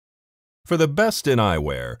For the best in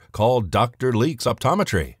eyewear, call Dr. Leeks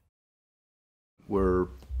Optometry. We're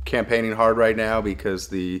campaigning hard right now because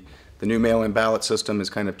the new mail-in ballot system has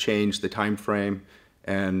kind of changed the time frame,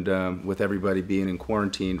 and with everybody being in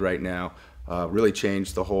quarantine right now, really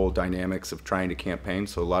changed the whole dynamics of trying to campaign.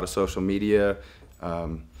 So a lot of social media, a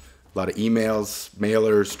lot of emails,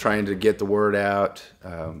 mailers trying to get the word out,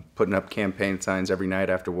 putting up campaign signs every night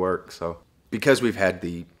after work. So because we've had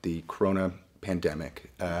the corona pandemic,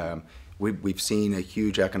 we've seen a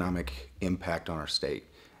huge economic impact on our state.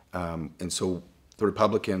 And so the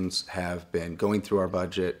Republicans have been going through our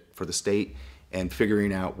budget for the state and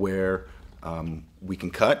figuring out where we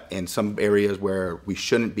can cut and some areas where we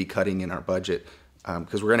shouldn't be cutting in our budget,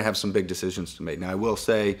 because we're going to have some big decisions to make. Now, I will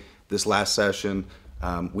say this last session,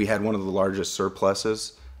 we had one of the largest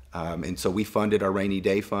surpluses, and so we funded our rainy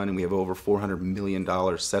day fund, and we have over $400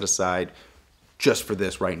 million set aside just for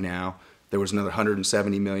this right now. There was another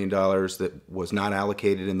 $170 million that was not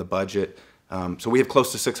allocated in the budget. So we have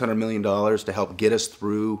close to $600 million to help get us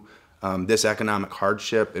through this economic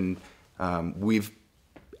hardship, and we've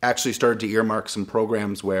actually started to earmark some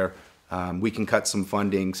programs where we can cut some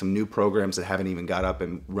funding, some new programs that haven't even got up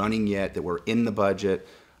and running yet that were in the budget,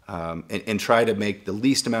 and try to make the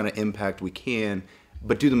least amount of impact we can,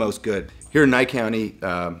 but do the most good. Here in Nye County,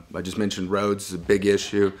 I just mentioned roads is a big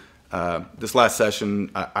issue. This last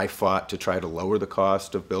session, I fought to try to lower the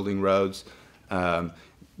cost of building roads.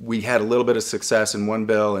 We had a little bit of success in one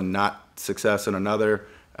bill and not success in another,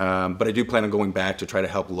 but I do plan on going back to try to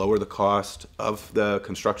help lower the cost of the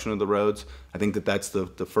construction of the roads. I think that that's the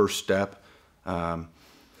first step.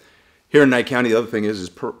 Here in Nye County, the other thing is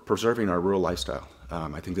preserving our rural lifestyle.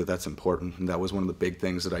 I think that that's important, and that was one of the big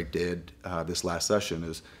things that I did this last session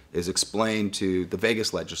is explain to the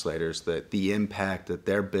Vegas legislators that the impact that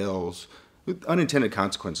their bills, with unintended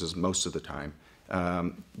consequences most of the time,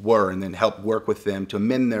 were, and then help work with them to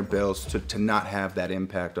amend their bills to not have that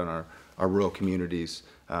impact on our rural communities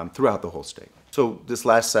throughout the whole state. So this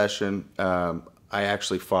last session, I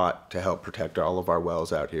actually fought to help protect all of our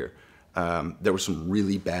wells out here. There were some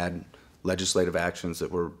really bad legislative actions that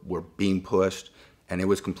were being pushed, and it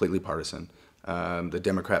was completely partisan. The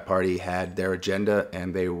Democrat Party had their agenda,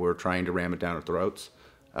 and they were trying to ram it down our throats.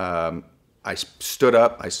 I stood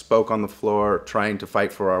up, I spoke on the floor, trying to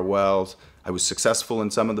fight for our wells. I was successful in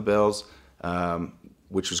some of the bills,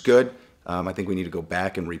 which was good. I think we need to go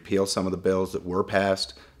back and repeal some of the bills that were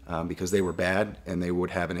passed because they were bad and they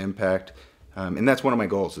would have an impact. And that's one of my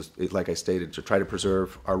goals, is, like I stated, to try to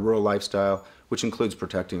preserve our rural lifestyle, which includes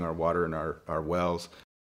protecting our water and our wells,